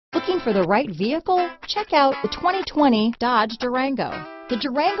Looking for the right vehicle? Check out the 2020 Dodge Durango. The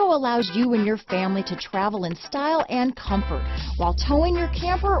Durango allows you and your family to travel in style and comfort while towing your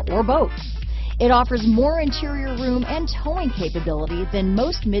camper or boat. It offers more interior room and towing capability than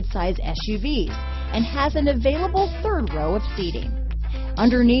most midsize SUVs and has an available third row of seating.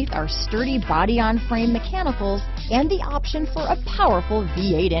 Underneath are sturdy body-on-frame mechanicals and the option for a powerful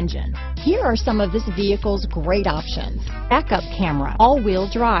V8 engine. Here are some of this vehicle's great options: backup camera, all-wheel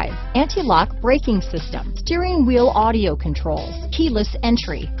drive, anti-lock braking system, steering wheel audio controls, keyless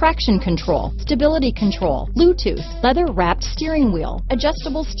entry, traction control, stability control, Bluetooth, leather-wrapped steering wheel,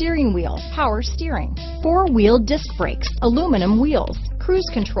 adjustable steering wheel, power steering, four-wheel disc brakes, aluminum wheels, cruise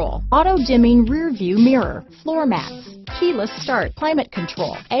control, auto-dimming rear-view mirror, floor mats, keyless start, climate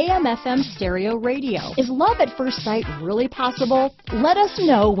control, AM/FM stereo radio. Is love at first sight really possible? Let us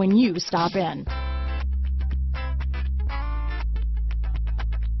know when you stop in.